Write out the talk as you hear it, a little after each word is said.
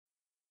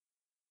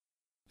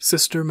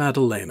Sister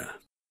Maddelena.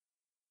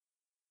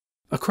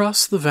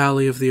 Across the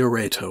valley of the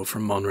Oreto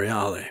from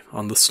Monreale,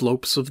 on the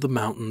slopes of the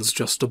mountains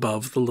just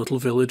above the little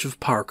village of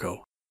Parco,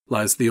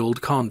 lies the old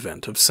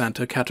convent of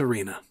Santa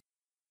Caterina.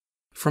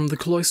 From the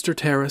cloister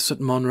terrace at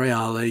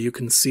Monreale you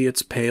can see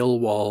its pale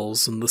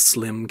walls and the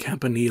slim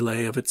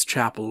campanile of its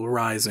chapel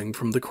rising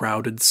from the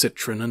crowded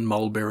citron and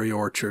mulberry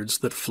orchards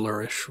that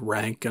flourish,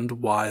 rank and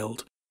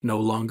wild, no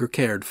longer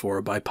cared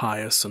for by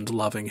pious and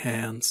loving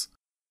hands.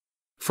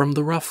 From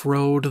the rough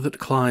road that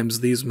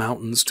climbs these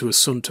mountains to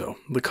Assunto,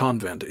 the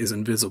convent is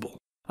invisible,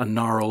 a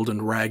gnarled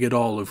and ragged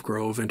olive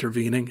grove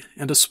intervening,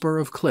 and a spur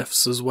of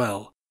cliffs as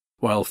well,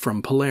 while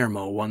from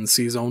Palermo one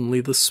sees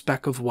only the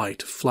speck of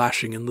white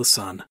flashing in the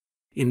sun,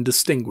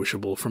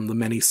 indistinguishable from the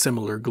many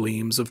similar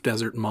gleams of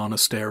desert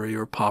monastery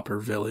or pauper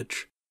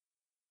village.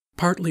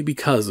 Partly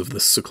because of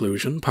this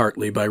seclusion,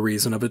 partly by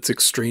reason of its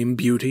extreme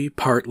beauty,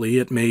 partly,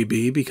 it may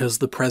be, because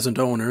the present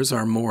owners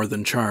are more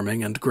than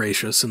charming and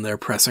gracious in their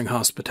pressing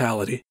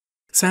hospitality,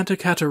 Santa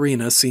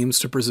Caterina seems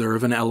to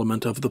preserve an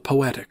element of the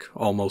poetic,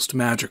 almost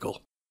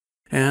magical.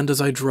 And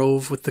as I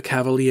drove with the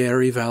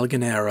Cavaliere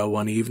Valganera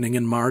one evening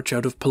in March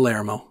out of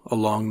Palermo,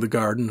 along the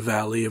garden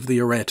valley of the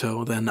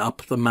Oreto, then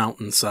up the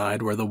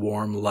mountainside where the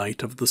warm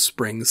light of the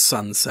spring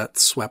sunset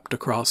swept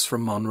across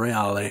from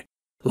Monreale,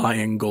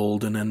 lying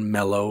golden and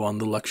mellow on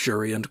the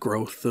luxuriant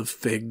growth of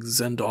figs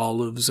and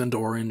olives and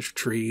orange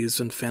trees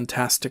and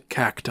fantastic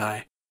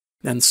cacti,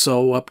 and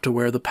so up to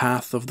where the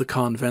path of the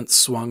convent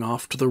swung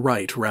off to the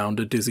right round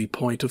a dizzy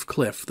point of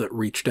cliff that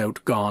reached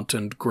out gaunt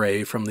and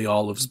grey from the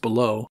olives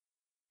below.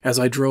 As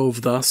I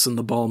drove thus in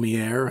the balmy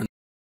air and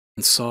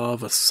saw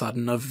of a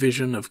sudden a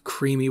vision of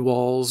creamy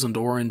walls and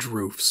orange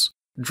roofs,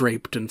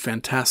 draped in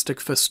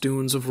fantastic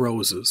festoons of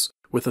roses,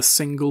 with a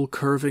single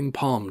curving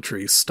palm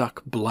tree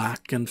stuck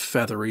black and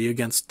feathery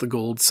against the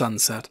gold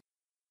sunset,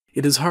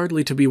 it is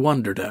hardly to be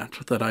wondered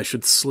at that I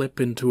should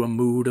slip into a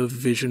mood of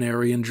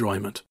visionary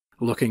enjoyment,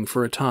 looking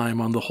for a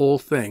time on the whole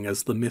thing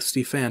as the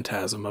misty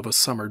phantasm of a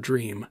summer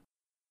dream.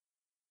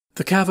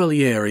 The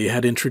Cavaliere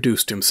had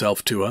introduced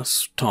himself to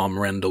us, Tom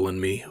Rendell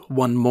and me,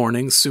 one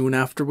morning soon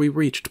after we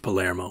reached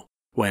Palermo,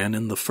 when,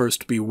 in the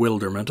first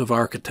bewilderment of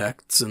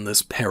architects in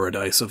this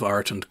paradise of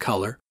art and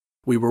colour,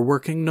 we were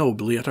working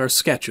nobly at our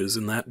sketches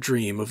in that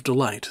dream of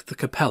delight, the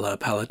Capella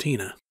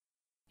Palatina.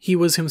 He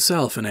was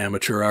himself an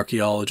amateur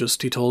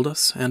archaeologist, he told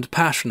us, and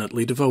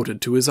passionately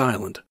devoted to his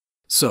island,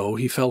 so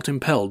he felt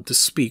impelled to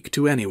speak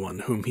to anyone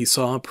whom he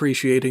saw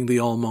appreciating the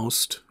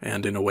almost,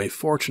 and in a way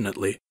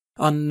fortunately,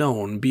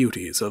 unknown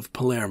beauties of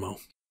Palermo.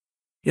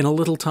 In a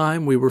little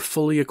time we were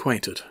fully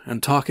acquainted,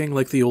 and talking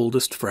like the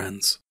oldest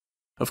friends.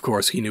 Of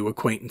course he knew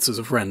acquaintances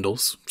of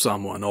Rendell's,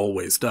 someone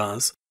always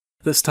does.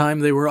 This time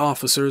they were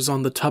officers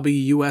on the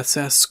tubby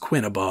USS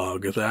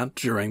Quinnebog that,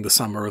 during the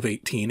summer of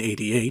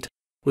 1888,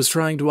 was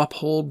trying to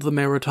uphold the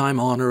maritime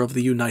honor of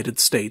the United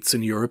States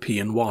in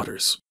European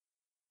waters.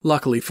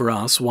 Luckily for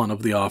us, one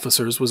of the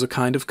officers was a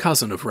kind of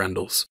cousin of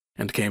Rendell's,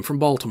 and came from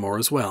Baltimore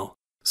as well,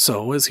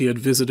 so as he had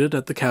visited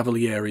at the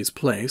Cavaliere's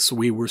place,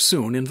 we were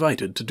soon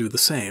invited to do the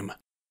same.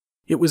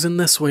 It was in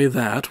this way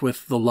that,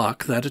 with the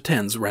luck that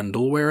attends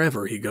Rendell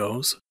wherever he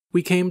goes,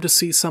 we came to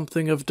see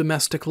something of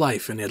domestic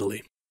life in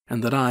Italy,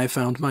 and that I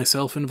found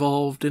myself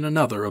involved in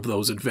another of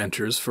those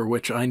adventures for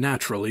which I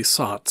naturally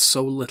sought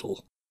so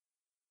little.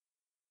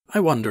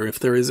 I wonder if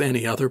there is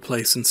any other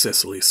place in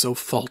Sicily so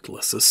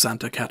faultless as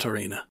Santa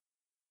Caterina.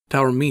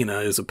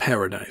 Taormina is a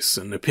paradise,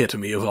 an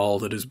epitome of all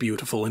that is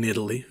beautiful in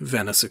Italy,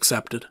 Venice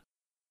excepted.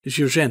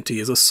 Girgenti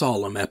is a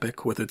solemn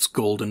epic with its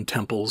golden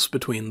temples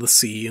between the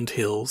sea and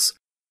hills.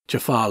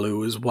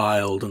 Cefalu is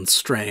wild and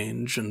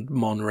strange, and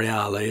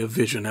Monreale a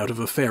vision out of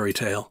a fairy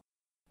tale.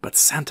 But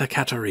Santa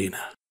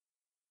Caterina!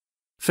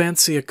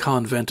 Fancy a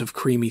convent of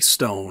creamy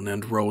stone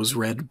and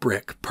rose-red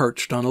brick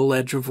perched on a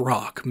ledge of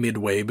rock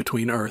midway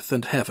between earth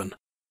and heaven,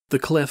 the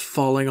cliff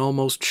falling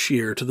almost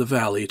sheer to the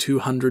valley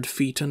 200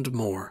 feet and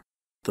more,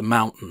 the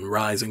mountain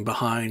rising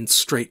behind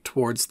straight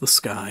towards the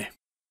sky.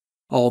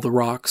 All the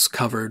rocks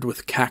covered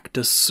with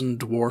cactus and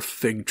dwarf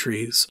fig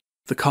trees,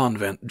 the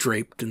convent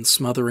draped in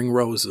smothering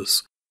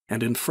roses,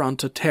 and in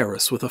front a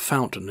terrace with a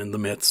fountain in the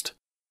midst,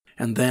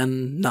 and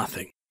then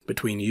nothing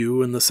between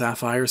you and the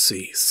sapphire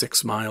sea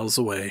 6 miles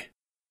away.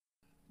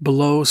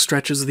 Below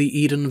stretches the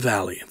Eden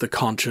Valley, the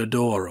Concha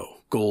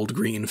d'Oro,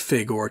 gold-green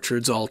fig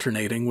orchards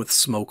alternating with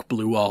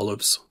smoke-blue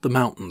olives, the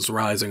mountains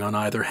rising on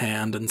either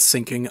hand and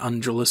sinking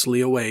undulously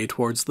away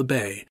towards the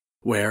bay,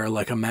 where,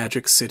 like a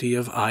magic city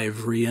of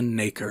ivory and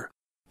nacre,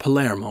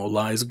 Palermo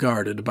lies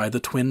guarded by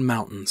the twin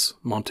mountains,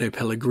 Monte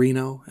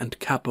Pellegrino and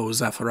Capo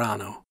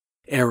Zafferano,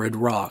 arid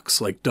rocks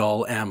like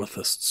dull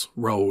amethysts,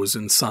 rose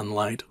in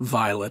sunlight,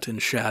 violet in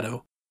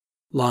shadow,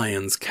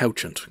 lions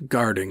couchant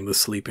guarding the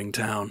sleeping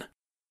town.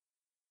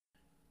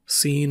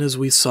 Seen as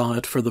we saw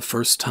it for the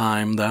first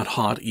time that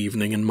hot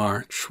evening in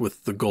March,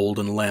 with the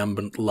golden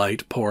lambent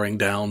light pouring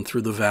down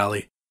through the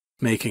valley,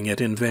 making it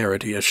in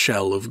verity a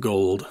shell of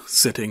gold,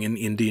 sitting in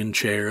Indian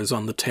chairs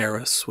on the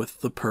terrace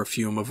with the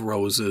perfume of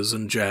roses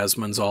and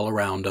jasmines all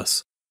around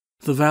us,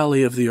 The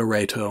valley of the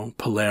Oreto,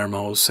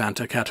 Palermo,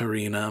 Santa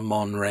Caterina,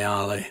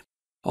 Monreale,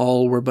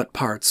 all were but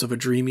parts of a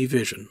dreamy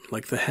vision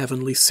like the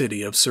heavenly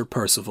city of Sir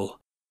Percival,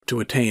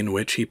 to attain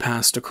which he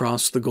passed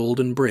across the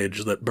golden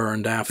bridge that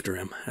burned after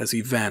him as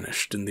he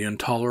vanished in the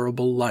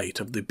intolerable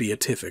light of the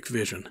beatific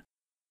vision.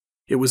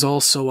 It was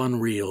all so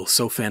unreal,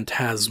 so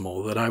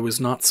phantasmal, that I was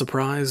not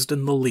surprised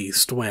in the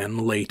least when,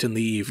 late in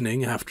the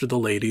evening, after the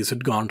ladies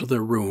had gone to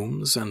their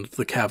rooms, and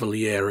the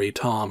Cavaliere,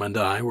 Tom, and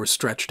I were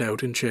stretched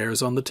out in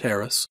chairs on the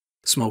terrace,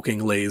 smoking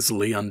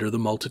lazily under the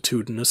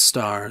multitudinous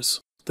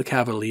stars, the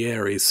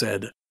Cavaliere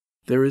said,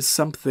 "There is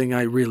something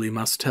I really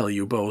must tell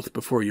you both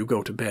before you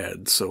go to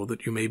bed, so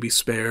that you may be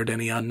spared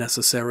any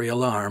unnecessary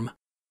alarm."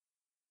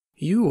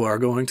 "You are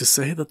going to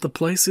say that the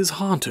place is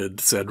haunted,"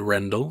 said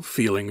Rendell,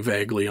 feeling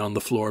vaguely on the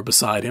floor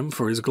beside him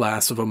for his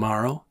glass of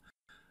Amaro.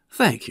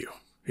 "Thank you.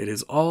 It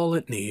is all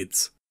it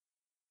needs."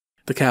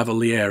 The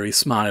Cavaliere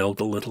smiled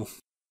a little.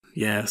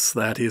 "Yes,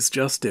 that is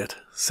just it.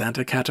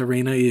 Santa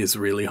Caterina is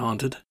really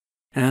haunted.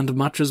 And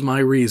much as my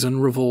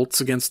reason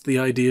revolts against the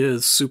idea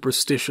as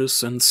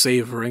superstitious and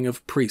savouring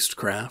of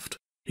priestcraft,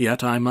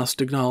 yet I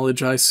must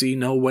acknowledge I see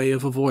no way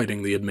of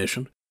avoiding the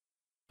admission.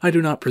 I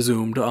do not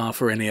presume to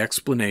offer any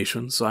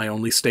explanations, I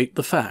only state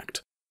the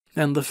fact,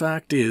 and the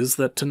fact is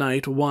that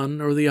tonight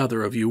one or the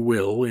other of you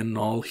will, in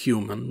all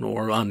human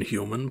or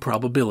unhuman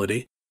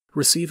probability,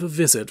 receive a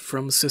visit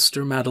from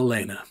Sister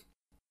Maddelena.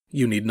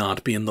 You need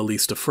not be in the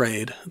least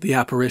afraid. The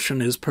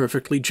apparition is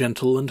perfectly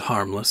gentle and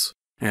harmless,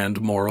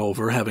 and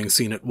moreover, having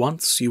seen it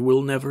once, you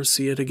will never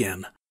see it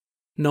again.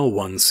 No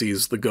one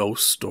sees the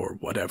ghost, or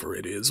whatever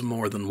it is,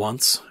 more than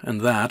once,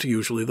 and that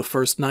usually the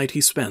first night he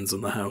spends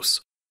in the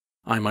house.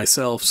 I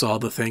myself saw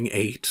the thing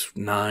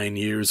 8-9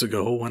 years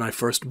ago when I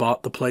first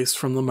bought the place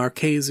from the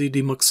Marchese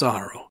di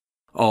Muxaro.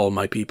 All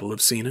my people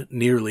have seen it,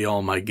 nearly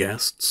all my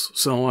guests,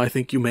 so I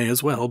think you may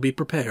as well be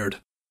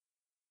prepared."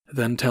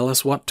 "Then tell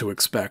us what to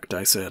expect,"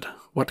 I said.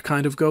 "What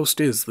kind of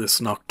ghost is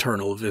this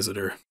nocturnal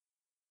visitor?"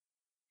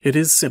 "It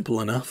is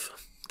simple enough.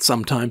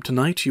 Sometime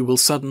tonight you will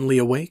suddenly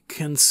awake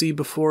and see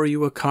before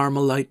you a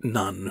Carmelite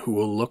nun who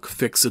will look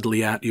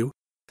fixedly at you,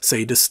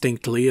 say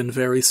distinctly and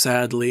very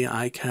sadly,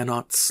 'I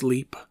cannot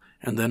sleep,'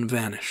 and then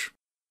vanish.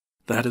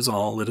 That is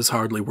all. It is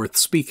hardly worth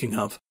speaking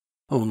of,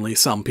 only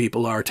some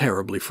people are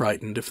terribly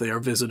frightened if they are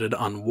visited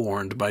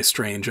unwarned by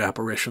strange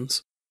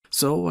apparitions.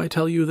 So I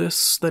tell you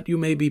this, that you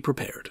may be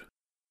prepared."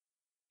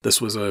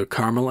 "This was a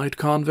Carmelite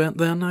convent,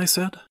 then?" I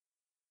said.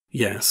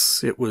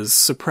 "Yes, it was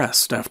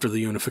suppressed after the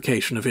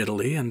unification of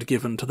Italy and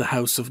given to the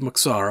House of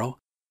Muxaro,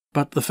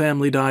 but the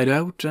family died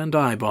out and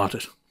I bought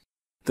it.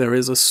 There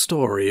is a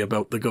story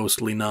about the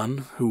ghostly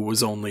nun, who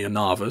was only a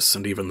novice,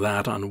 and even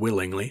that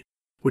unwillingly,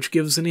 which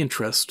gives an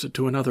interest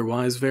to an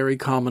otherwise very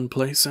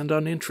commonplace and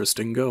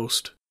uninteresting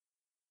ghost."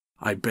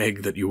 "I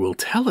beg that you will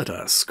tell it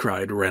us,"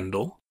 cried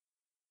Rendell.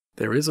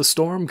 "There is a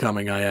storm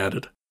coming," I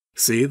added.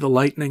 "See, the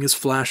lightning is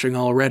flashing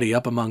already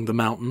up among the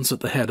mountains at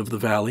the head of the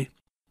valley.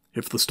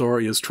 If the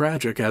story is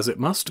tragic, as it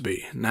must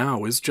be,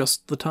 now is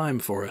just the time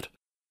for it.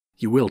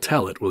 You will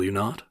tell it, will you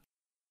not?"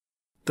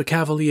 The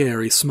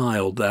Cavaliere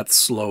smiled that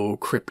slow,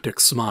 cryptic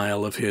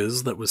smile of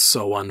his that was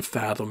so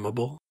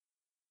unfathomable.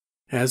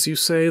 "As you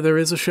say, there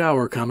is a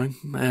shower coming,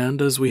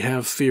 and as we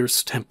have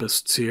fierce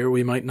tempests here,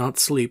 we might not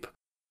sleep.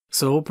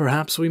 So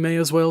perhaps we may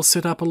as well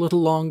sit up a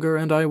little longer,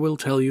 and I will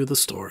tell you the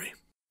story."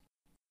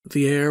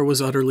 The air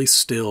was utterly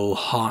still,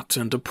 hot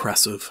and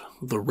oppressive.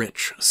 The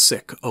rich,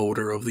 sick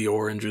odor of the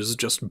oranges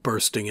just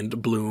bursting into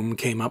bloom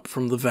came up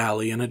from the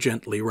valley in a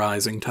gently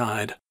rising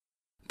tide.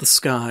 The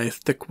sky,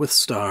 thick with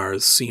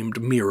stars,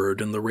 seemed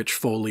mirrored in the rich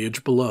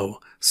foliage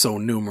below, so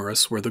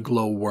numerous were the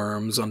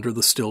glow-worms under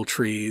the still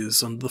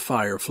trees and the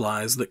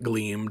fireflies that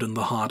gleamed in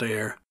the hot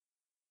air.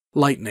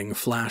 Lightning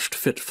flashed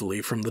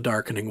fitfully from the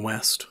darkening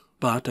west,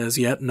 but as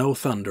yet no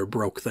thunder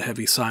broke the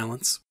heavy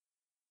silence.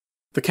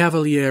 The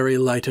Cavaliere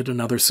lighted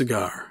another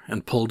cigar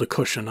and pulled a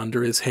cushion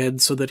under his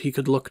head so that he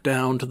could look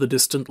down to the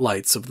distant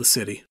lights of the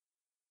city.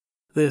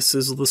 "This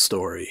is the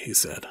story," he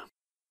said.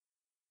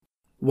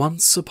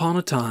 "Once upon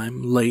a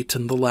time, late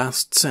in the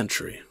last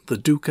century, the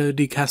Duca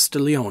di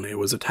Castiglione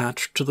was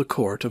attached to the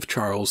court of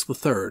Charles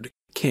III,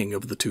 King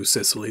of the Two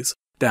Sicilies,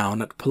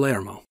 down at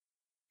Palermo.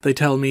 They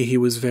tell me he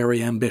was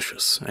very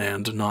ambitious,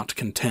 and not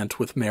content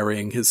with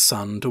marrying his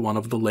son to one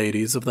of the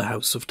ladies of the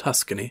House of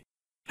Tuscany,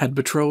 had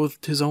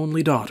betrothed his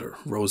only daughter,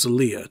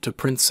 Rosalia, to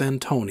Prince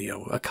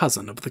Antonio, a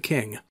cousin of the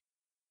king.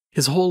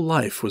 His whole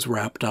life was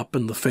wrapped up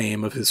in the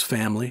fame of his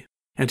family,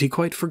 and he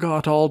quite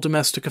forgot all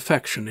domestic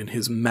affection in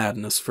his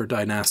madness for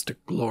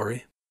dynastic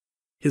glory.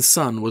 His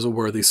son was a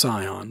worthy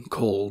scion,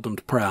 cold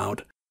and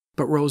proud,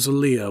 but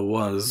Rosalia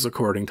was,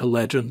 according to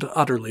legend,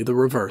 utterly the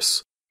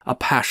reverse, a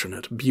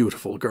passionate,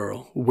 beautiful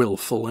girl,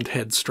 willful and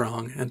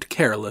headstrong, and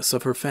careless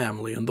of her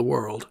family and the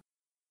world.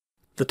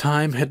 The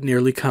time had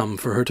nearly come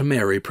for her to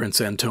marry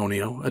Prince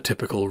Antonio, a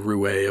typical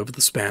roué of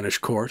the Spanish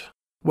court,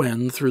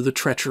 when, through the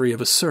treachery of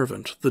a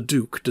servant, the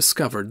Duke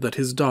discovered that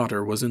his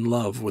daughter was in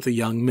love with a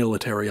young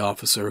military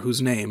officer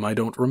whose name I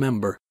don't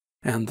remember,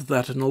 and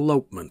that an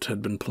elopement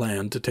had been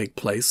planned to take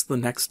place the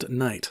next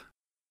night.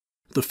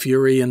 The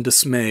fury and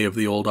dismay of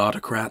the old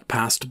autocrat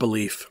passed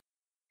belief.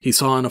 He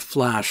saw in a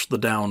flash the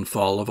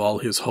downfall of all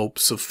his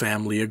hopes of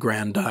family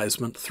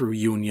aggrandizement through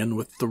union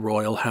with the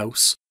royal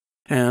house,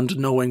 and,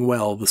 knowing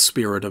well the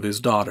spirit of his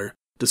daughter,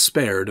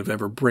 despaired of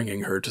ever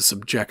bringing her to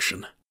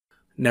subjection.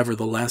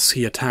 Nevertheless,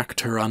 he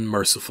attacked her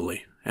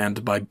unmercifully,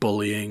 and by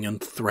bullying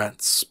and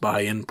threats,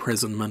 by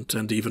imprisonment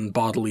and even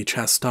bodily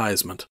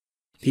chastisement,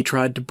 he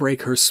tried to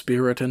break her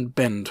spirit and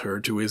bend her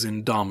to his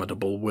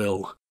indomitable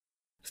will.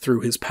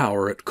 Through his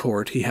power at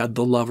court he had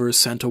the lover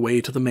sent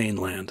away to the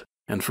mainland,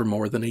 and for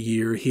more than a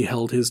year he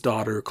held his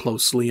daughter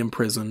closely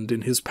imprisoned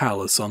in his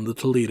palace on the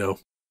Toledo,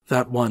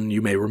 that one you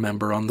may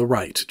remember on the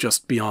right,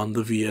 just beyond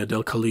the Via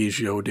del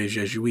Collegio dei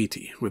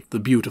Gesuiti, with the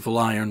beautiful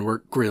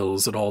ironwork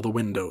grills at all the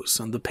windows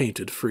and the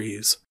painted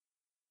frieze.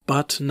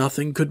 But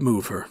nothing could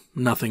move her,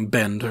 nothing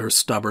bend her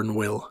stubborn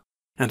will,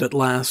 and at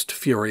last,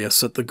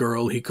 furious at the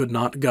girl he could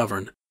not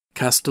govern,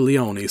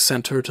 Castiglione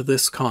sent her to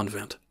this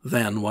convent,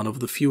 then one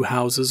of the few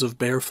houses of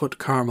barefoot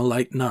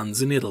Carmelite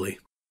nuns in Italy.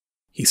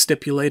 He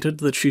stipulated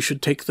that she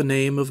should take the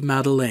name of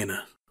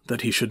Maddelena,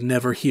 that he should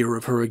never hear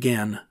of her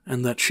again,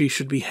 and that she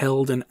should be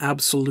held an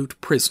absolute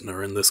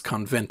prisoner in this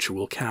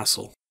conventual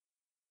castle.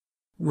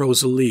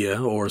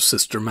 Rosalia, or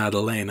Sister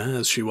Maddelena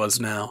as she was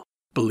now,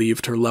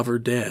 believed her lover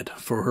dead,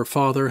 for her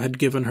father had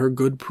given her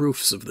good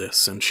proofs of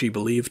this, and she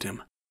believed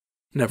him.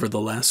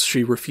 Nevertheless,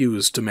 she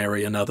refused to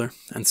marry another,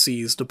 and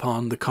seized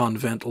upon the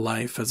convent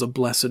life as a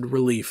blessed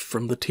relief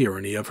from the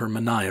tyranny of her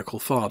maniacal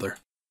father.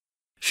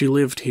 She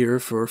lived here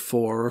for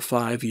 4 or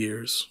 5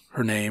 years.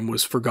 Her name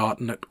was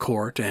forgotten at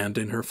court and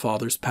in her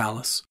father's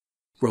palace.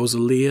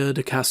 Rosalia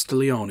de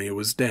Castiglione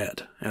was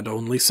dead, and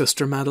only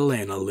Sister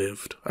Maddelena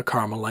lived, a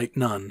Carmelite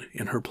nun,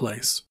 in her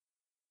place.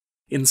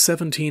 In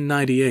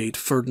 1798,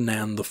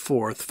 Ferdinand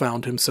IV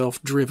found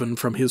himself driven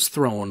from his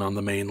throne on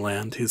the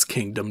mainland, his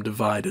kingdom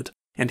divided,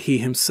 and he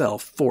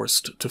himself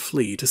forced to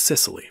flee to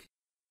Sicily.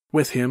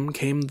 With him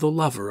came the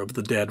lover of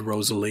the dead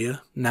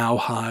Rosalia, now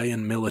high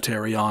in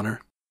military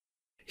honor.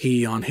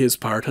 He, on his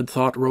part, had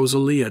thought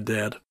Rosalia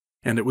dead,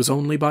 and it was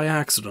only by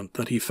accident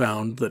that he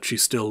found that she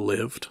still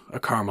lived, a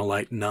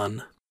Carmelite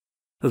nun.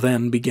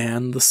 Then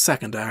began the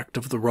second act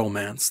of the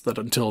romance that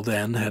until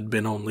then had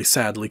been only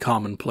sadly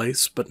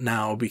commonplace, but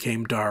now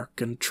became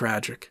dark and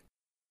tragic.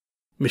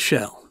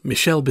 Michel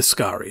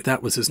Biscari,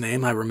 that was his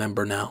name, I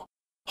remember now,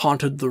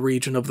 haunted the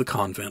region of the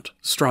convent,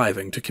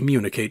 striving to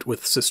communicate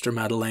with Sister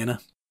Maddelena.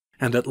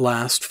 And at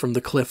last, from the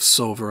cliffs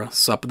over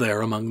us, up there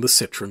among the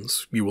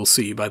citrons, you will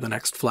see by the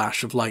next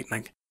flash of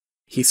lightning,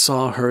 he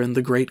saw her in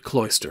the great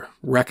cloister,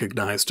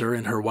 recognized her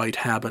in her white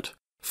habit,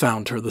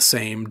 found her the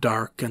same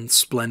dark and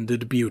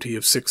splendid beauty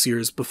of 6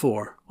 years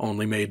before,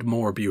 only made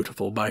more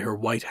beautiful by her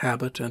white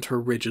habit and her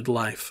rigid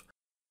life.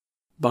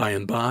 By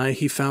and by,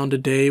 he found a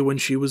day when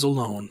she was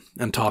alone,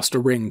 and tossed a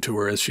ring to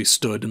her as she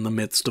stood in the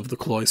midst of the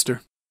cloister.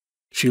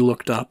 She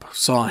looked up,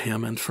 saw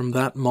him, and from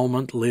that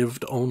moment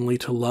lived only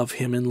to love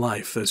him in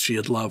life as she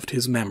had loved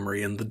his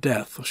memory in the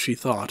death she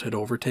thought had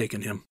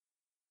overtaken him.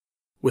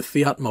 With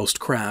the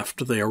utmost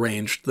craft they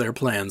arranged their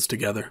plans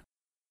together.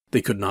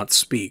 They could not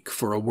speak,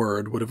 for a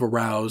word would have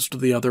aroused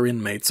the other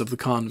inmates of the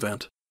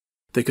convent.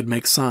 They could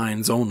make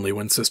signs only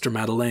when Sister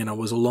Maddelena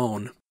was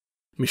alone.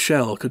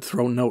 Michel could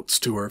throw notes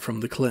to her from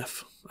the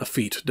cliff, a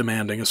feat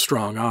demanding a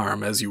strong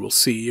arm, as you will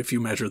see if you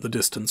measure the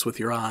distance with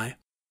your eye.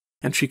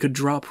 And she could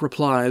drop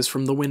replies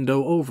from the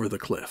window over the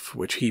cliff,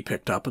 which he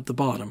picked up at the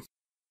bottom.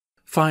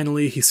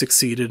 Finally, he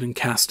succeeded in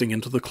casting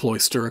into the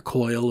cloister a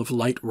coil of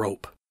light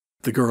rope.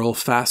 The girl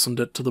fastened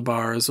it to the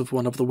bars of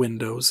one of the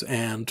windows,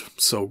 and,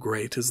 so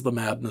great is the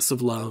madness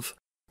of love,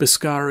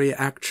 Biscari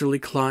actually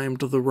climbed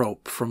the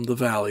rope from the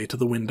valley to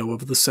the window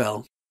of the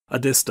cell, a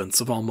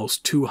distance of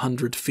almost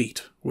 200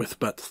 feet, with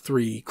but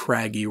 3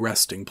 craggy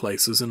resting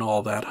places in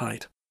all that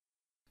height.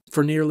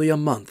 For nearly a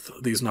month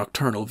these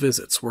nocturnal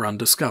visits were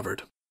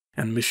undiscovered,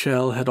 and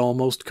Michel had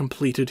almost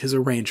completed his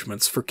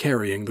arrangements for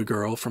carrying the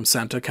girl from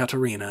Santa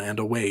Caterina and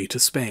away to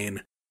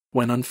Spain,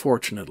 when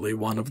unfortunately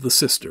one of the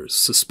sisters,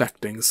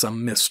 suspecting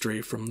some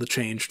mystery from the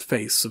changed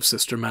face of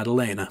Sister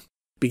Maddelena,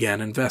 began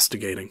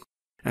investigating,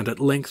 and at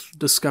length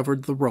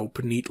discovered the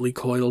rope neatly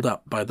coiled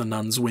up by the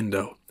nun's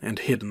window and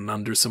hidden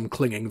under some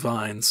clinging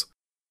vines.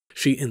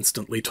 She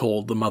instantly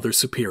told the Mother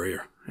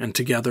Superior, and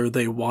together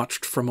they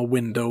watched from a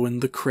window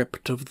in the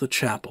crypt of the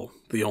chapel,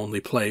 the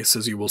only place,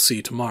 as you will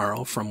see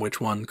tomorrow, from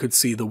which one could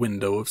see the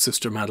window of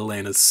Sister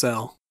Maddelena's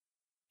cell.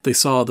 They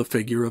saw the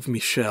figure of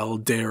Michel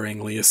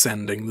daringly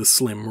ascending the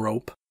slim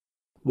rope,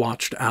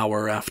 watched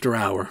hour after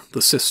hour,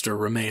 the sister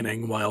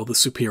remaining while the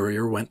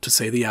superior went to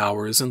say the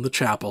hours in the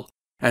chapel,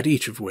 at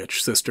each of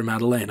which Sister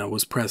Maddelena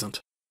was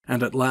present,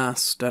 and at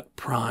last, at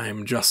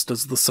prime, just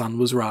as the sun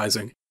was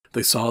rising,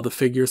 they saw the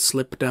figure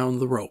slip down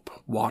the rope,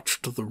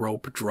 watched the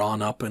rope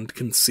drawn up and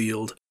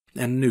concealed,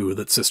 and knew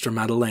that Sister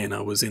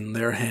Maddelena was in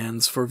their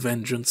hands for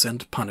vengeance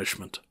and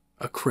punishment,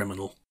 a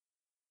criminal.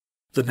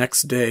 The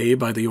next day,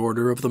 by the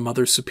order of the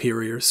Mother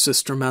Superior,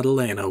 Sister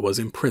Maddelena was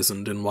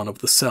imprisoned in one of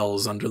the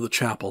cells under the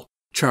chapel,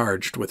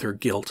 charged with her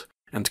guilt,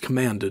 and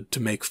commanded to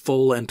make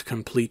full and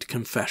complete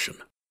confession.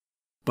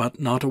 But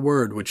not a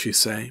word would she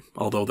say,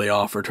 although they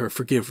offered her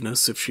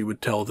forgiveness if she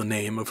would tell the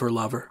name of her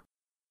lover.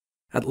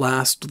 At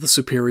last the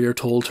superior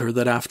told her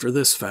that after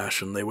this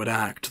fashion they would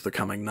act the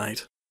coming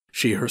night.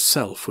 She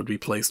herself would be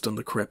placed in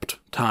the crypt,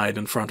 tied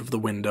in front of the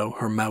window,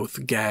 her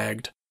mouth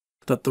gagged,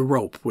 that the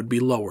rope would be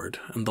lowered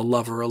and the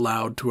lover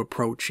allowed to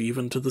approach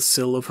even to the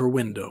sill of her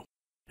window,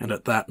 and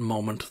at that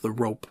moment the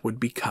rope would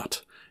be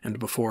cut, and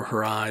before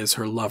her eyes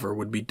her lover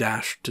would be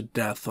dashed to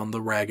death on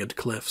the ragged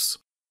cliffs.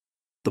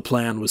 The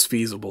plan was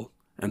feasible,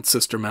 and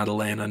Sister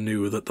Maddelena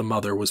knew that the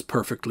mother was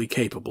perfectly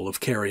capable of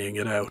carrying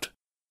it out.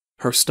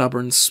 Her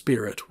stubborn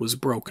spirit was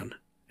broken,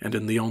 and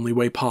in the only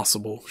way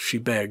possible she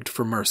begged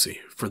for mercy,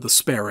 for the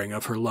sparing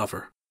of her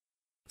lover.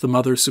 The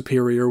Mother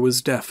Superior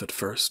was deaf at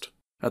first.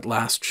 At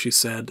last she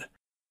said,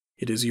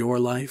 "It is your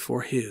life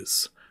or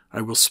his.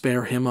 I will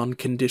spare him on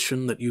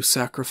condition that you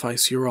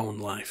sacrifice your own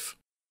life."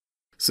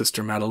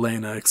 Sister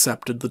Maddelena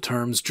accepted the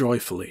terms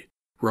joyfully,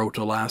 wrote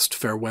a last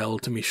farewell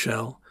to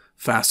Michel,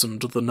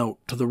 fastened the note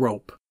to the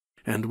rope,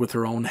 and with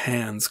her own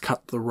hands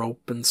cut the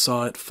rope and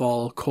saw it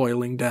fall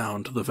coiling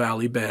down to the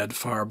valley bed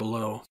far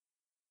below.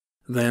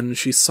 Then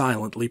she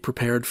silently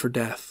prepared for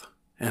death,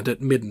 and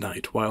at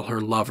midnight, while her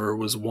lover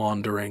was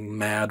wandering,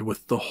 mad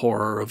with the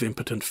horror of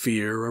impotent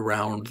fear,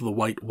 around the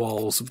white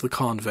walls of the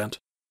convent,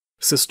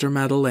 Sister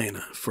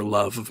Maddelena, for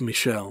love of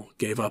Michel,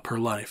 gave up her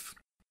life.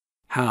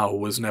 How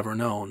was never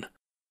known.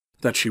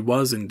 That she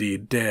was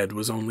indeed dead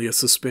was only a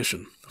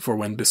suspicion, for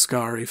when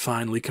Biscari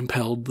finally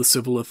compelled the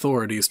civil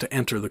authorities to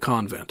enter the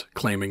convent,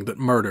 claiming that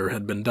murder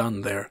had been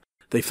done there,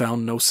 they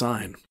found no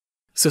sign.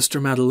 Sister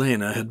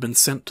Maddelena had been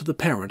sent to the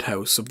parent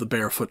house of the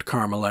barefoot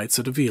Carmelites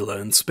at Avila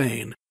in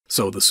Spain,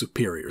 so the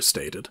superior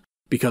stated,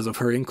 because of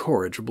her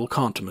incorrigible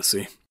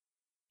contumacy.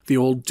 The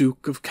old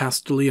Duke of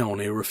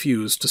Castiglione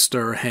refused to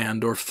stir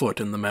hand or foot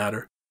in the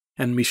matter,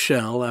 and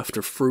Michel,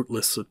 after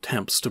fruitless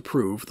attempts to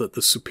prove that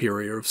the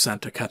superior of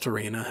Santa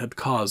Caterina had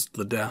caused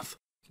the death,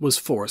 was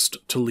forced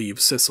to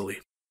leave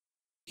Sicily.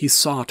 He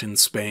sought in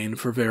Spain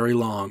for very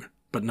long,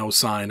 but no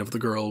sign of the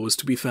girl was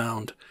to be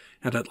found,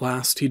 and at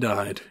last he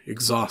died,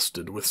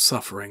 exhausted with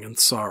suffering and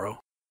sorrow.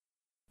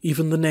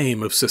 Even the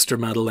name of Sister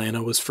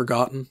Maddelena was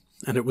forgotten,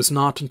 and it was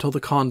not until the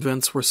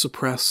convents were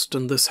suppressed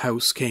and this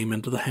house came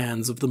into the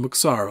hands of the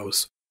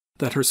Muxaros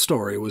that her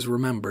story was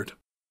remembered.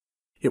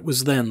 It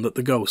was then that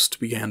the ghost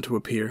began to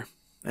appear,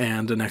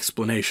 and, an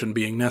explanation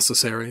being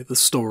necessary, the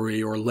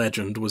story or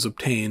legend was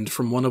obtained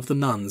from one of the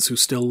nuns who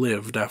still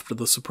lived after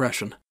the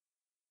suppression.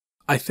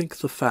 I think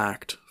the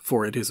fact,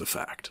 for it is a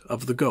fact,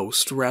 of the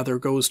ghost rather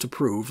goes to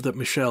prove that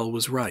Michel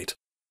was right,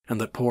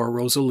 and that poor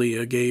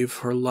Rosalia gave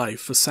her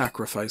life a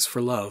sacrifice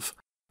for love.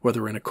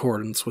 Whether in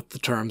accordance with the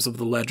terms of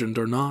the legend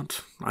or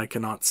not, I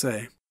cannot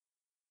say.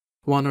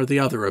 One or the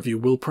other of you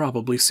will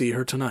probably see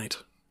her tonight.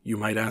 You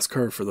might ask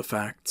her for the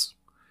facts.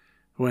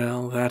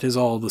 Well, that is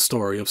all the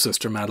story of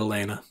Sister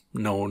Maddelena,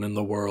 known in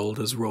the world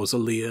as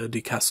Rosalia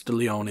di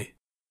Castiglione.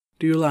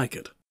 Do you like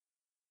it?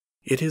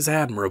 "It is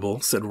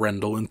admirable," said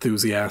Rendell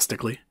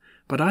enthusiastically,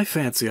 "but I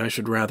fancy I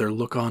should rather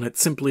look on it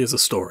simply as a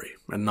story,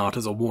 and not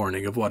as a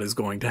warning of what is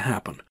going to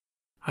happen.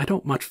 I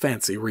don't much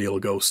fancy real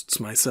ghosts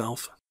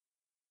myself."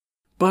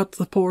 But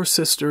the poor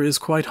sister is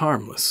quite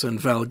harmless, and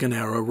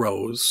Valganera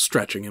rose,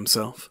 stretching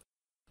himself.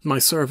 "My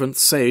servants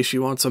say she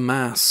wants a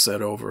mass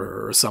said over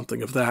her, or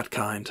something of that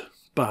kind,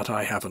 but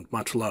I haven't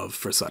much love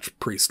for such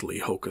priestly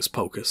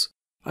hocus-pocus.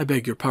 I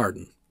beg your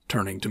pardon,"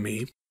 turning to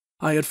me.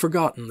 "I had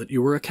forgotten that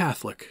you were a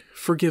Catholic.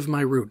 Forgive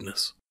my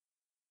rudeness."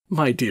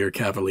 "My dear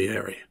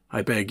Cavaliere,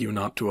 I beg you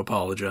not to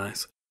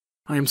apologize.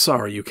 I am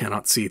sorry you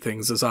cannot see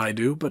things as I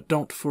do, but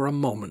don't for a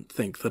moment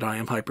think that I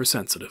am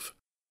hypersensitive.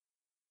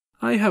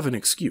 I have an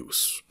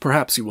excuse,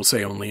 perhaps you will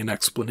say only an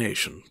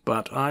explanation,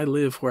 but I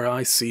live where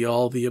I see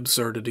all the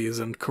absurdities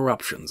and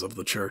corruptions of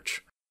the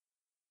Church.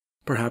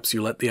 Perhaps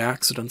you let the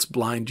accidents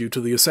blind you to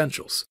the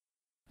essentials.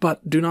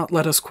 But do not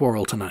let us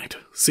quarrel tonight.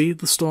 See,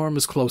 the storm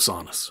is close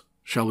on us.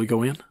 Shall we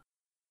go in?"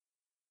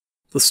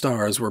 The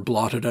stars were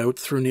blotted out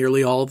through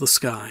nearly all the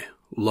sky.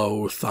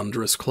 Low,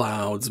 thunderous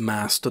clouds,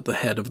 massed at the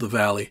head of the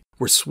valley,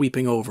 were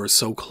sweeping over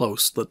so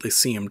close that they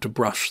seemed to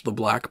brush the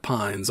black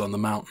pines on the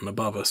mountain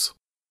above us.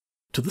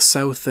 To the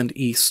south and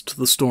east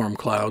the storm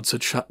clouds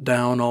had shut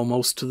down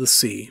almost to the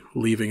sea,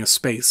 leaving a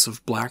space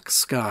of black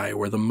sky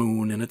where the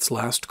moon in its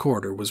last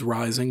quarter was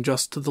rising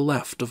just to the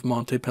left of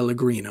Monte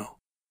Pellegrino,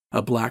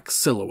 a black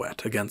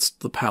silhouette against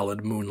the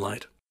pallid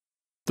moonlight.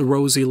 The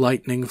rosy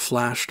lightning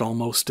flashed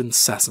almost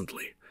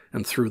incessantly,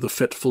 and through the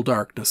fitful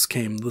darkness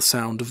came the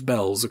sound of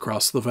bells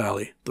across the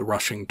valley, the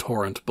rushing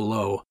torrent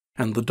below,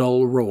 and the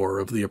dull roar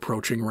of the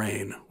approaching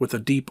rain, with a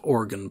deep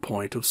organ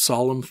point of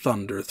solemn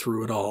thunder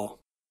through it all.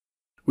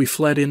 We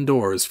fled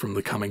indoors from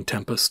the coming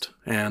tempest,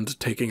 and,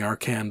 taking our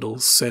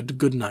candles, said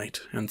good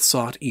night and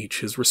sought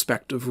each his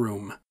respective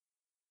room.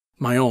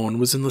 My own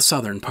was in the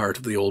southern part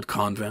of the old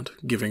convent,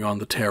 giving on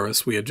the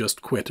terrace we had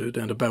just quitted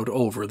and about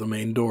over the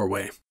main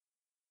doorway.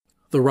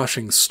 The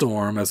rushing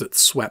storm, as it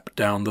swept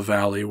down the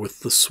valley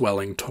with the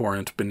swelling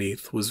torrent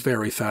beneath, was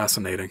very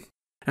fascinating.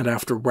 and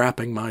after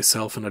wrapping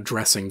myself in a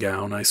dressing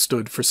gown I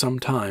stood for some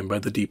time by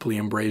the deeply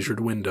embrasured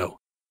window,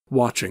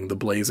 watching the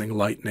blazing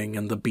lightning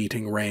and the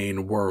beating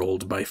rain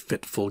whirled by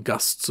fitful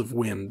gusts of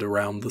wind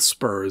around the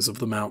spurs of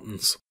the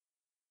mountains.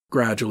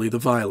 Gradually the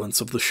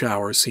violence of the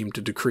shower seemed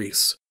to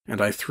decrease,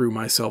 and I threw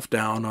myself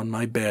down on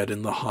my bed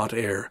in the hot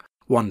air,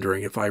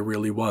 wondering if I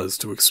really was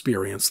to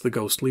experience the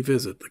ghostly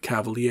visit the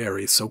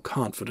Cavaliere so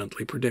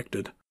confidently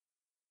predicted.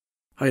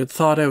 I had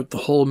thought out the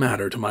whole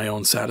matter to my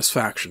own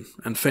satisfaction,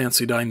 and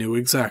fancied I knew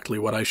exactly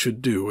what I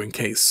should do in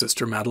case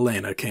Sister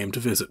Maddelena came to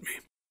visit me.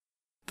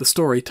 The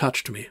story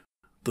touched me,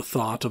 the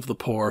thought of the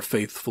poor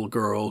faithful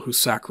girl who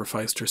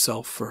sacrificed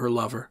herself for her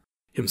lover,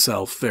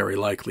 himself very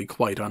likely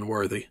quite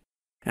unworthy,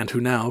 and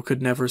who now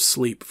could never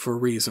sleep for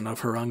reason of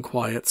her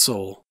unquiet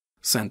soul,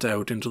 sent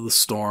out into the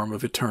storm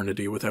of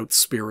eternity without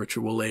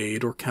spiritual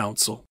aid or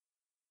counsel.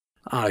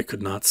 I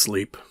could not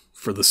sleep,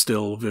 for the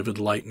still vivid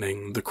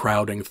lightning, the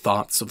crowding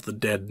thoughts of the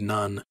dead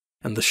nun,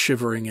 and the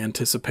shivering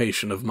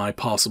anticipation of my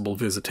possible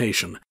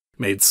visitation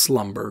made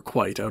slumber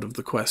quite out of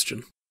the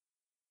question.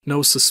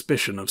 No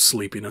suspicion of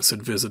sleepiness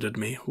had visited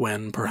me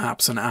when,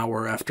 perhaps an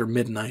hour after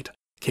midnight,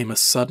 came a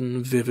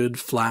sudden vivid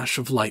flash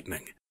of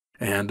lightning,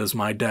 and as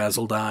my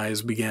dazzled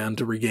eyes began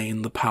to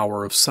regain the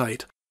power of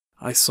sight,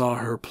 I saw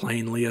her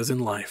plainly as in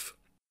life.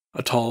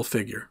 A tall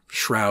figure,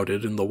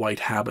 shrouded in the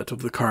white habit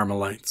of the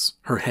Carmelites,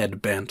 her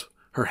head bent,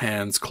 her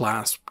hands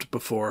clasped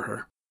before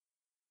her.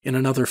 In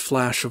another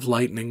flash of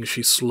lightning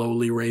she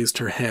slowly raised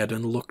her head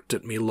and looked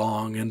at me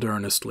long and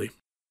earnestly.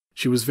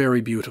 She was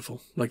very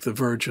beautiful, like the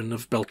Virgin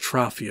of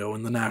Beltraffio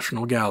in the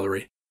National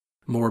Gallery,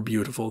 more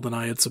beautiful than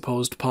I had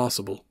supposed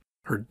possible,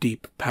 her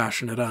deep,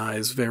 passionate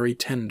eyes very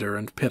tender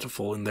and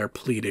pitiful in their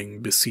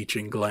pleading,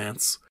 beseeching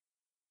glance.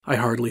 I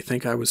hardly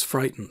think I was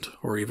frightened,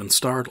 or even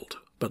startled,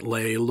 but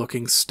lay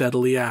looking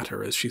steadily at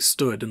her as she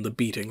stood in the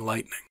beating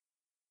lightning.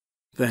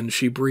 Then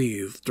she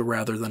breathed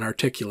rather than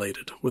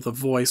articulated, with a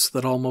voice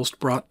that almost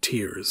brought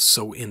tears,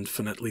 so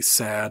infinitely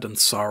sad and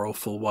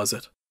sorrowful was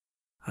it.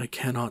 "I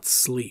cannot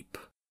sleep."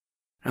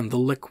 And the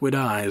liquid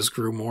eyes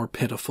grew more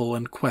pitiful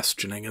and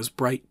questioning as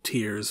bright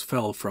tears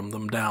fell from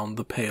them down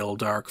the pale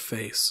dark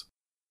face.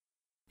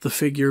 The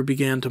figure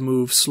began to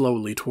move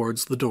slowly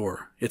towards the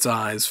door, its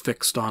eyes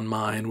fixed on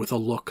mine with a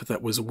look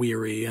that was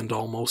weary and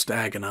almost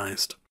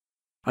agonized.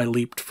 I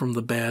leaped from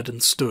the bed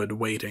and stood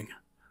waiting.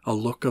 A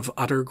look of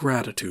utter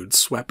gratitude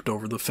swept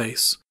over the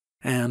face,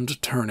 and,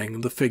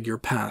 turning, the figure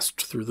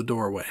passed through the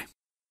doorway.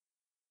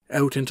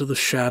 Out into the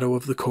shadow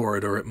of the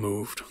corridor it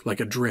moved, like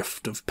a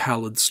drift of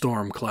pallid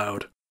storm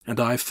cloud, and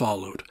I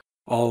followed,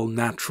 all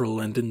natural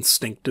and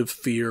instinctive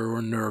fear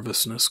or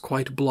nervousness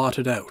quite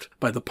blotted out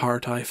by the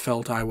part I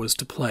felt I was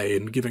to play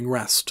in giving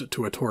rest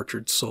to a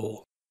tortured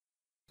soul.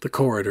 The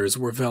corridors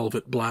were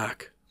velvet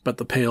black, but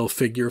the pale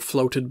figure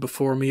floated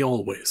before me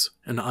always,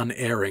 an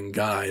unerring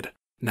guide,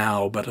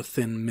 now but a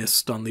thin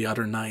mist on the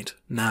utter night,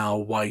 now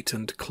white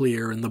and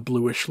clear in the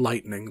bluish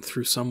lightning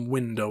through some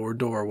window or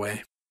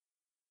doorway.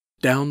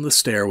 Down the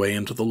stairway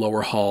into the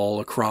lower hall,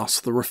 across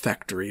the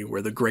refectory,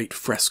 where the great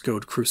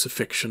frescoed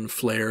crucifixion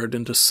flared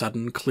into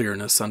sudden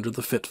clearness under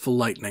the fitful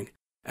lightning,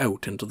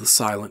 out into the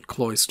silent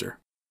cloister.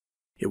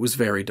 It was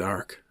very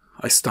dark.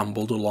 I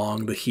stumbled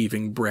along the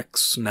heaving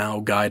bricks,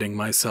 now guiding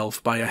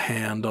myself by a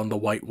hand on the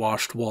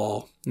whitewashed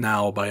wall,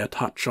 now by a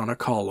touch on a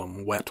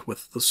column wet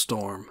with the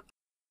storm.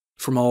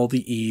 From all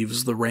the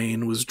eaves the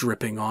rain was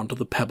dripping onto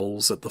the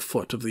pebbles at the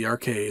foot of the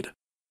arcade.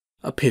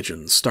 A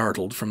pigeon,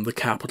 startled from the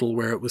capital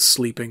where it was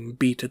sleeping,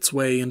 beat its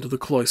way into the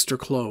cloister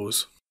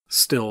close.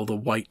 Still the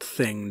white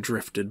thing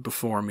drifted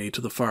before me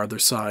to the farther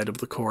side of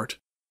the court,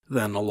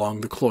 then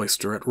along the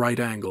cloister at right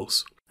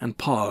angles, and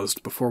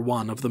paused before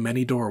one of the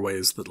many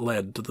doorways that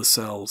led to the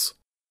cells.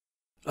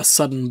 A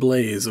sudden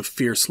blaze of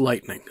fierce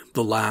lightning,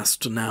 the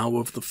last now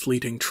of the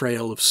fleeting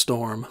trail of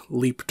storm,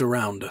 leaped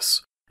around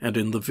us, and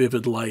in the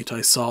vivid light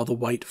I saw the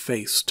white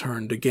face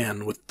turned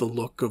again with the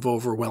look of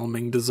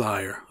overwhelming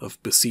desire,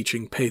 of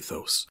beseeching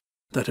pathos,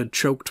 that had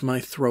choked my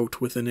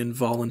throat with an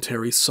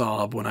involuntary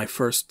sob when I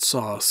first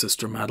saw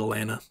Sister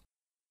Maddelena.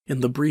 In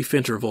the brief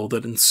interval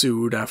that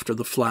ensued after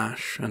the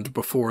flash, and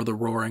before the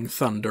roaring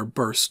thunder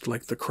burst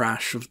like the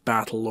crash of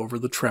battle over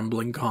the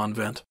trembling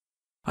convent,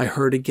 I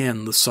heard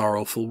again the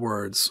sorrowful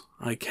words,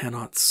 "I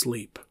cannot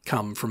sleep,"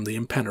 come from the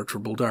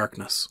impenetrable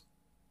darkness.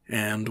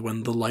 And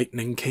when the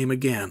lightning came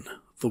again,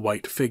 the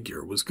white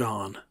figure was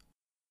gone.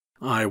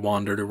 I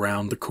wandered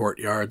around the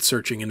courtyard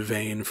searching in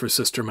vain for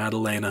Sister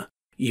Maddelena,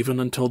 even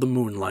until the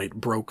moonlight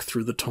broke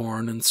through the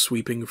torn and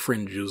sweeping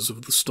fringes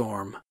of the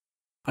storm.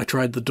 I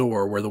tried the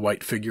door where the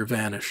white figure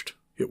vanished.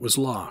 It was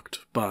locked,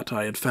 but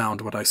I had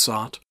found what I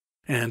sought,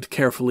 and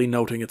carefully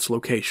noting its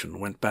location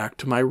went back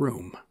to my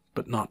room,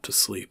 but not to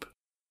sleep.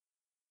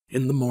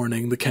 In the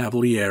morning the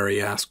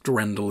Cavaliere asked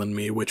Rendell and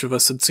me which of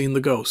us had seen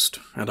the ghost,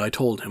 and I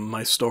told him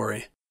my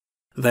story.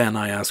 Then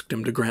I asked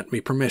him to grant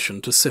me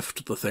permission to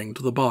sift the thing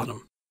to the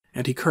bottom,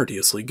 and he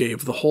courteously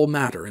gave the whole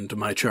matter into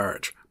my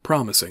charge,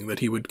 promising that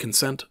he would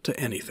consent to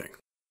anything.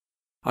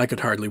 I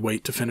could hardly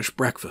wait to finish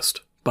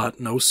breakfast,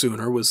 but no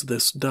sooner was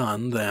this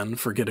done than,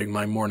 forgetting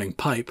my morning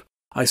pipe,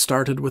 I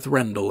started with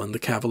Rendell and the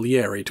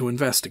Cavaliere to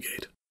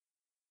investigate.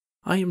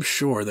 "I am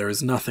sure there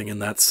is nothing in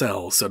that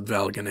cell," said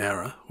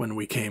Valganera, when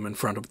we came in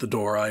front of the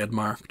door I had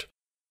marked.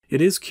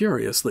 "It is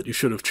curious that you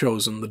should have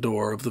chosen the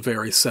door of the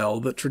very cell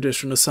that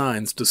tradition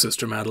assigns to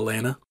Sister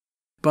Maddelena.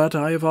 But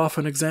I have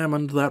often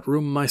examined that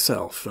room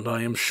myself, and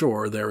I am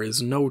sure there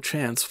is no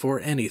chance for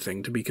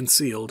anything to be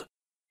concealed.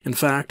 In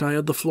fact, I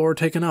had the floor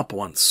taken up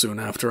once soon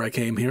after I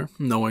came here,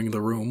 knowing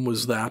the room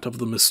was that of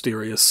the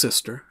mysterious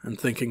sister, and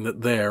thinking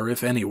that there,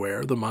 if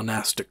anywhere, the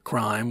monastic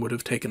crime would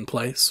have taken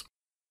place.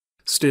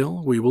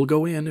 Still, we will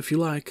go in if you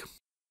like."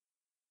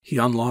 He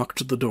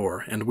unlocked the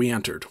door, and we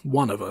entered,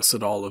 one of us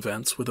at all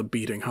events, with a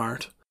beating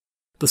heart.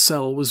 The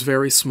cell was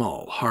very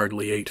small,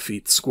 hardly 8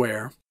 feet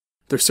square.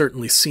 There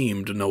certainly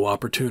seemed no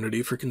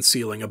opportunity for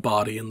concealing a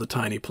body in the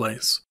tiny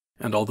place,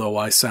 and although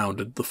I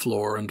sounded the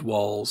floor and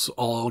walls,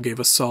 all gave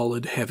a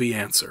solid, heavy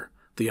answer,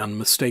 the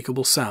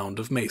unmistakable sound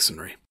of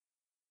masonry.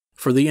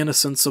 For the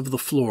innocence of the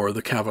floor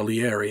the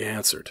Cavaliere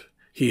answered.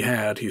 He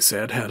had, he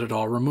said, had it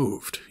all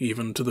removed,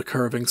 even to the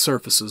curving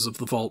surfaces of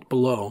the vault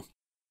below.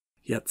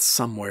 Yet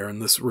somewhere in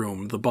this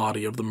room the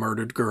body of the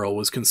murdered girl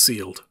was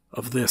concealed.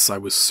 Of this I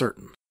was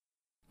certain.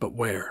 But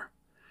where?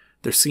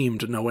 There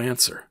seemed no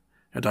answer,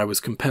 and I was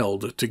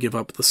compelled to give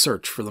up the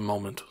search for the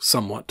moment,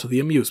 somewhat to the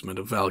amusement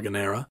of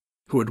Valganera,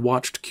 who had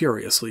watched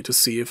curiously to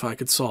see if I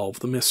could solve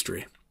the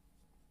mystery.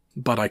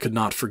 But I could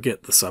not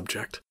forget the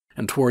subject,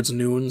 and towards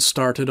noon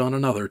started on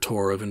another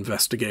tour of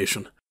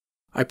investigation.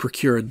 I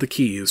procured the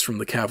keys from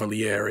the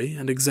Cavaliere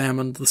and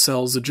examined the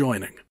cells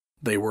adjoining.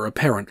 They were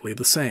apparently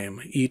the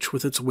same, each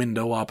with its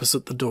window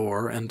opposite the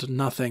door, and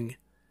nothing—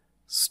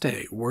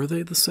 Stay, were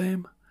they the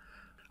same?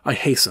 I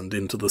hastened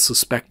into the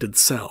suspected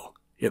cell.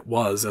 It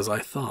was as I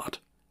thought.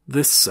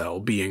 This cell,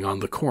 being on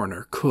the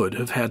corner, could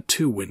have had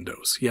 2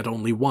 windows, yet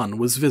only one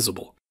was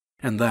visible,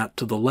 and that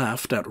to the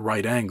left at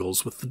right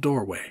angles with the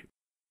doorway.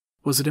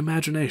 Was it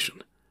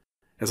imagination?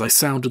 As I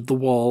sounded the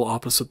wall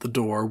opposite the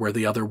door where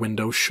the other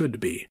window should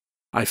be,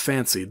 I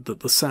fancied that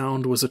the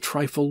sound was a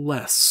trifle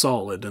less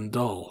solid and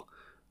dull.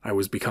 I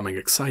was becoming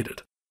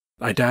excited.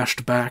 I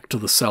dashed back to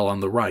the cell on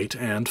the right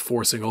and,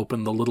 forcing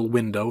open the little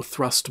window,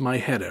 thrust my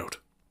head out.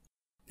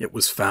 It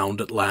was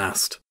found at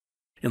last.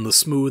 In the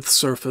smooth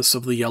surface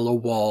of the yellow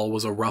wall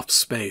was a rough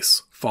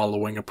space,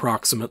 following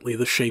approximately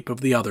the shape of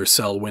the other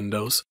cell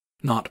windows,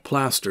 not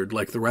plastered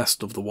like the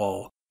rest of the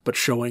wall, but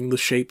showing the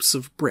shapes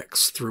of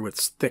bricks through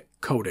its thick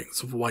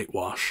coatings of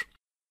whitewash.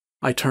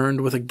 I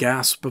turned with a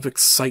gasp of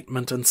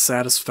excitement and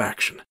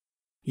satisfaction.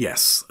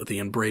 Yes, the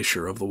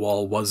embrasure of the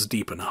wall was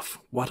deep enough.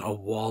 What a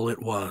wall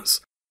it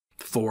was!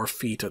 4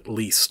 feet at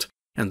least,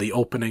 and the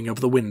opening of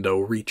the window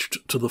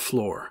reached to the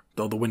floor,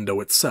 though the window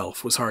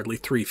itself was hardly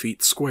 3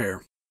 feet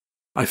square.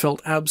 I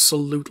felt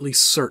absolutely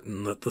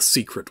certain that the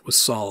secret was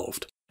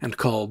solved, and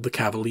called the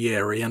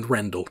Cavaliere and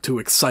Rendell, too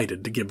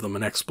excited to give them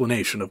an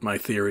explanation of my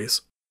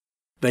theories.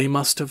 They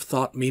must have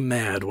thought me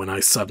mad when I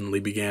suddenly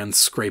began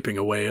scraping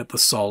away at the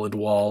solid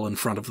wall in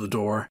front of the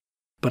door,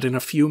 but in a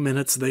few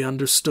minutes they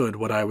understood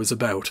what I was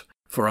about,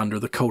 for under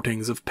the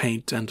coatings of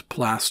paint and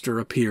plaster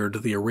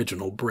appeared the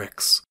original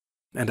bricks.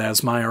 And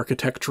as my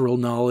architectural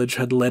knowledge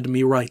had led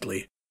me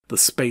rightly, the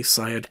space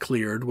I had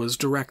cleared was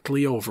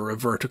directly over a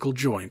vertical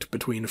joint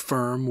between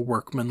firm,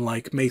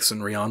 workmanlike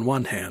masonry on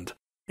one hand,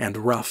 and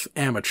rough,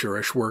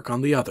 amateurish work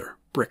on the other,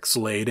 bricks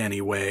laid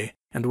anyway,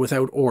 and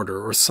without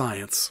order or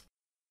science.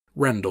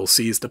 Rendell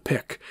seized a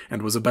pick,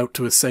 and was about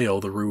to assail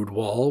the rude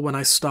wall when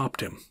I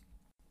stopped him.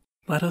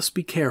 "Let us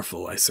be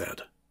careful," I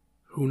said.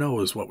 "Who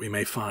knows what we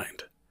may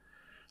find?"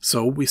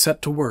 So we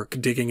set to work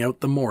digging out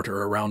the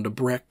mortar around a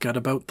brick at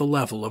about the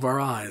level of our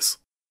eyes.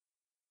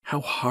 How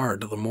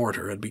hard the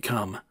mortar had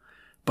become!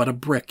 But a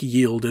brick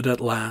yielded at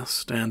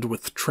last, and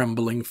with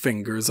trembling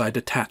fingers I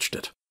detached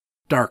it.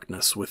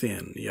 Darkness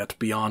within, yet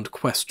beyond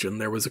question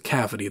there was a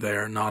cavity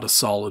there, not a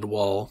solid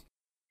wall,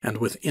 and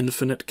with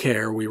infinite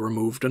care we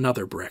removed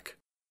another brick.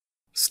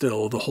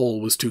 Still, the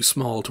hole was too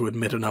small to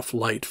admit enough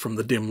light from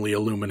the dimly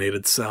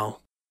illuminated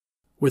cell.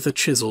 With a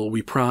chisel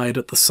we pried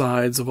at the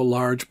sides of a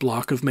large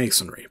block of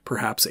masonry,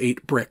 perhaps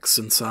 8 bricks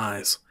in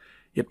size.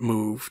 It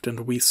moved,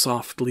 and we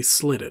softly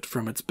slid it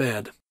from its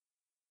bed.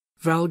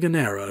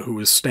 Valganera, who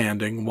was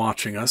standing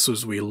watching us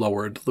as we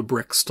lowered the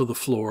bricks to the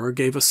floor,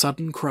 gave a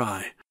sudden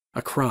cry,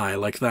 a cry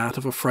like that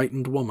of a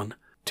frightened woman,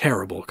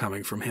 terrible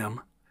coming from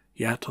him.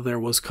 Yet there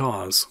was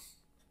cause.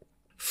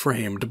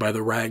 Framed by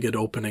the ragged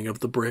opening of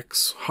the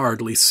bricks,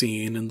 hardly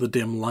seen in the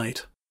dim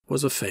light,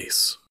 was a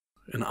face,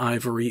 an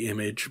ivory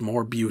image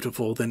more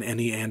beautiful than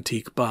any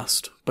antique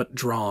bust, but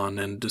drawn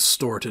and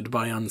distorted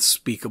by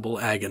unspeakable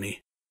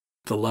agony.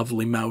 The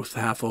lovely mouth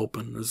half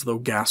open, as though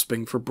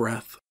gasping for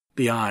breath,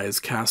 the eyes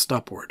cast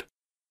upward,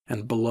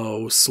 and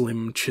below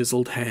slim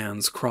chiseled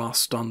hands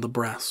crossed on the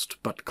breast,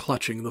 but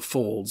clutching the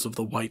folds of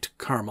the white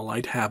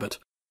Carmelite habit,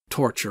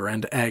 torture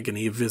and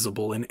agony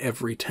visible in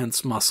every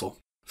tense muscle,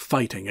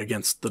 fighting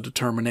against the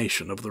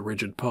determination of the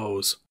rigid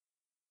pose.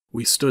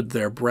 We stood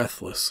there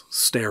breathless,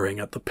 staring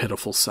at the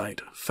pitiful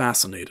sight,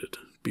 fascinated,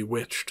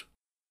 bewitched.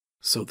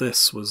 So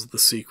this was the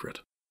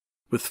secret.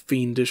 With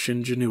fiendish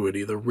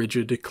ingenuity the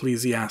rigid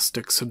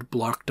ecclesiastics had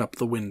blocked up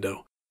the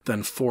window,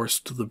 then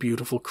forced the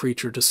beautiful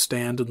creature to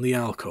stand in the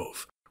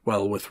alcove,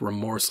 while with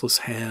remorseless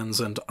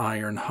hands and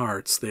iron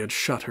hearts they had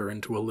shut her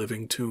into a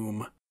living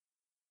tomb.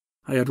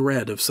 I had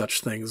read of such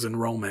things in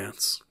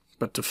romance,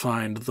 but to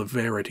find the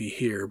verity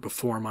here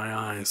before my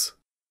eyes.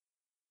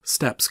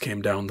 Steps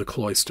came down the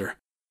cloister,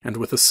 and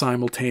with a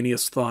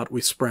simultaneous thought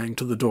we sprang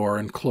to the door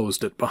and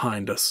closed it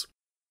behind us.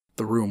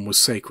 The room was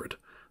sacred.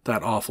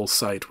 That awful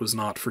sight was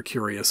not for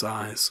curious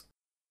eyes.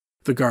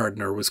 The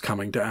gardener was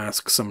coming to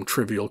ask some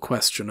trivial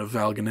question of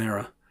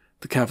Valganera.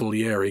 The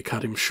Cavaliere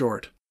cut him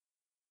short.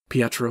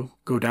 "Pietro,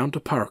 go down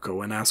to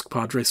Parco and ask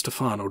Padre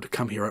Stefano to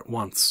come here at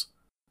once."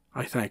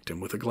 I thanked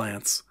him with a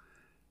glance.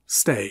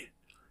 "Stay."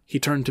 He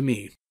turned to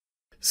me.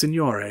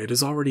 "Signore, it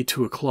is already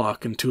 2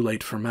 o'clock and too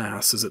late for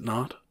Mass, is it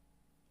not?"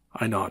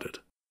 I nodded.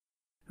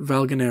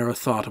 Valganera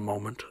thought a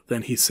moment,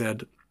 then he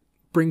said,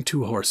 "Bring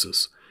 2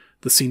 horses.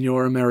 The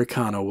Signor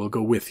Americano will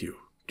go with you.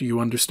 Do you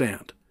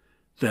understand?"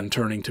 Then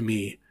turning to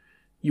me,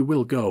 "You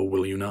will go,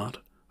 will you not?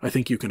 I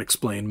think you can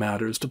explain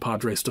matters to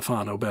Padre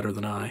Stefano better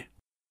than I."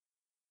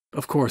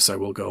 "Of course I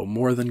will go,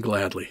 more than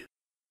gladly."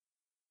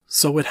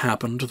 So it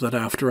happened that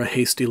after a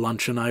hasty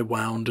luncheon I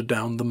wound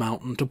down the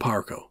mountain to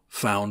Parco,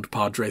 found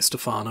Padre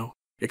Stefano,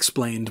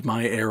 explained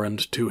my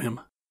errand to him,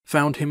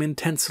 found him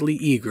intensely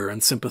eager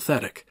and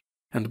sympathetic,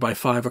 and by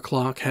 5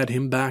 o'clock had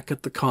him back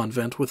at the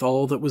convent with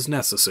all that was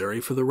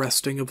necessary for the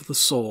resting of the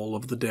soul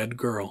of the dead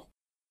girl.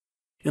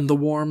 In the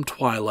warm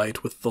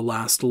twilight, with the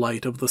last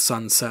light of the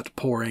sunset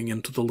pouring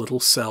into the little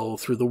cell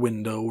through the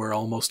window where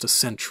almost a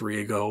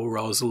century ago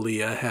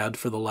Rosalia had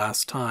for the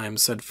last time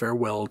said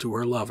farewell to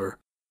her lover,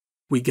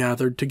 we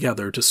gathered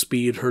together to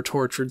speed her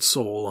tortured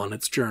soul on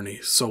its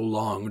journey so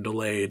long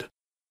delayed.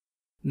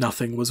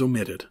 Nothing was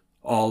omitted.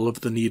 All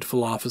of the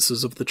needful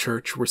offices of the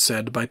church were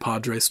said by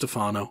Padre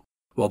Stefano,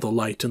 while the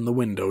light in the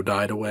window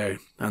died away,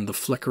 and the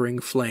flickering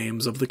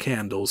flames of the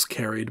candles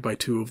carried by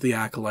 2 of the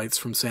acolytes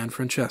from San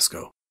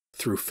Francesco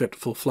threw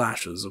fitful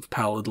flashes of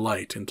pallid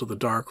light into the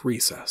dark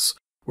recess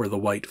where the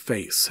white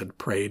face had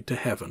prayed to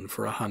heaven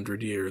for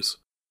 100 years.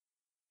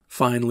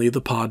 Finally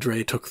the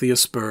padre took the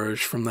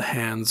asperge from the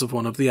hands of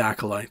one of the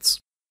acolytes,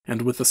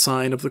 and with the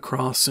sign of the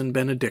cross in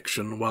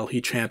benediction while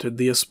he chanted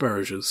the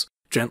asperges,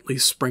 gently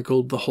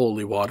sprinkled the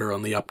holy water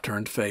on the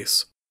upturned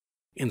face.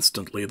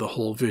 Instantly the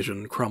whole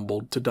vision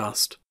crumbled to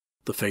dust.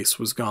 The face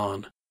was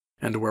gone,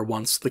 and where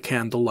once the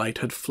candlelight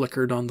had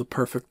flickered on the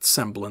perfect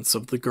semblance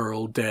of the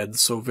girl dead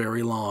so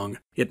very long,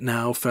 it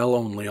now fell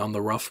only on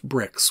the rough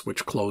bricks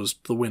which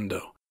closed the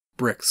window,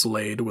 bricks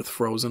laid with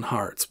frozen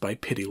hearts by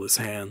pitiless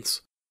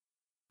hands.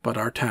 But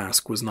our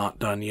task was not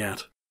done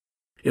yet.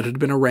 It had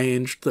been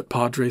arranged that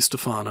Padre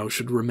Stefano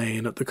should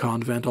remain at the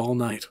convent all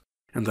night,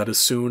 and that as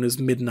soon as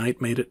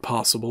midnight made it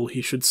possible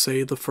he should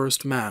say the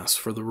first Mass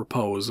for the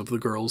repose of the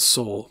girl's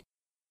soul.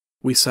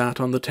 We sat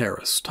on the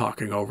terrace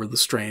talking over the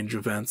strange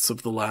events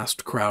of the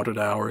last crowded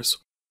hours,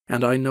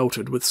 and I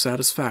noted with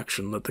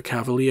satisfaction that the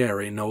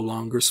Cavaliere no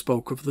longer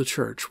spoke of the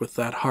church with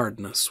that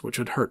hardness which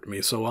had hurt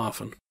me so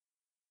often.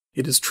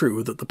 It is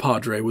true that the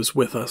padre was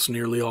with us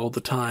nearly all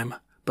the time,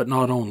 but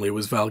not only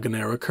was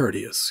Valganera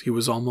courteous, he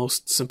was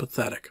almost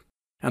sympathetic,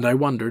 and I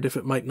wondered if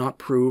it might not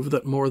prove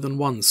that more than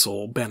one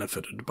soul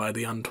benefited by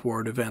the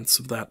untoward events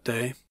of that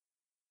day.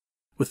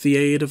 With the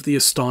aid of the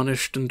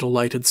astonished and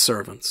delighted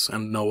servants,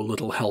 and no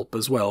little help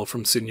as well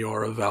from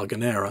Signora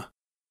Valganera,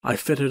 I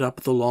fitted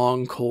up the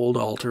long cold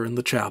altar in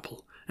the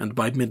chapel, and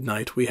by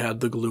midnight we had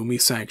the gloomy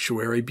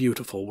sanctuary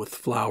beautiful with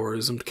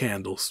flowers and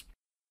candles.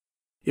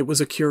 It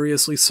was a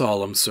curiously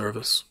solemn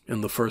service,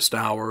 in the first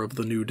hour of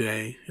the new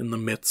day, in the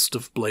midst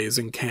of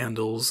blazing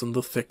candles and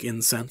the thick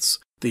incense,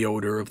 the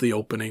odor of the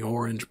opening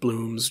orange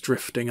blooms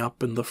drifting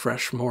up in the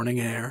fresh morning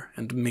air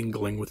and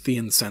mingling with the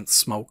incense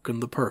smoke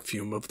and the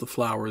perfume of the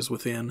flowers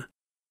within.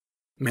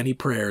 Many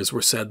prayers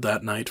were said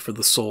that night for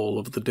the soul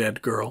of the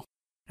dead girl,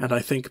 and I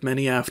think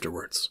many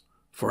afterwards,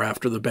 for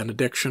after the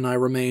benediction I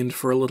remained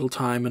for a little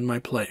time in my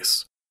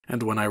place,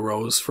 and when I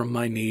rose from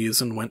my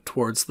knees and went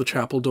towards the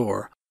chapel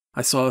door,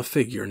 I saw a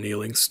figure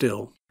kneeling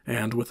still,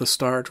 and with a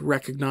start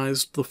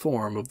recognized the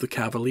form of the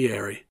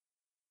Cavaliere.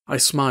 I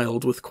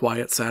smiled with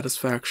quiet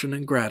satisfaction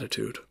and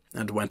gratitude,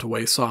 and went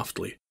away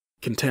softly,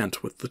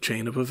 content with the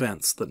chain of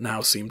events that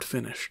now seemed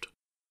finished.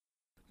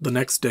 The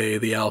next day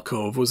the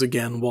alcove was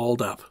again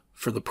walled up,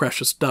 for the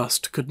precious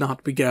dust could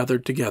not be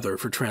gathered together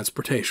for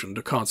transportation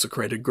to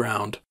consecrated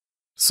ground.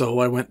 So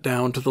I went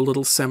down to the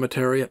little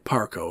cemetery at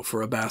Parco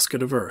for a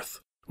basket of earth,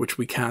 which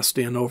we cast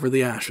in over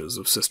the ashes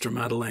of Sister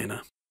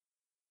Maddelena.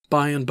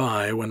 By and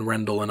by, when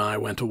Rendel and I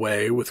went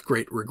away with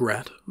great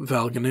regret,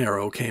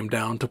 Valganero came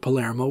down to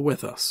Palermo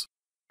with us,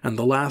 and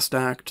the last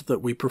act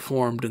that we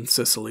performed in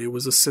Sicily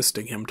was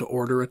assisting him to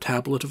order a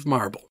tablet of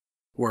marble,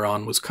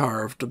 whereon was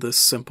carved this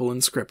simple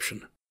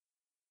inscription: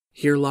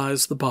 "Here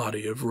lies the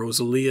body of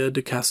Rosalia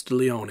de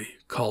Castiglione,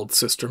 called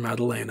Sister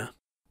Maddelena.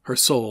 Her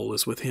soul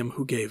is with him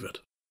who gave it."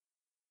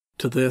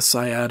 To this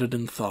I added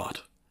in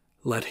thought,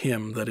 "Let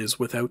him that is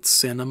without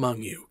sin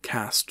among you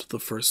cast the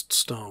first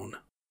stone."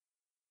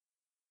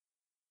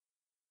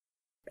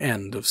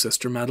 End of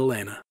Sister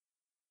Maddelena.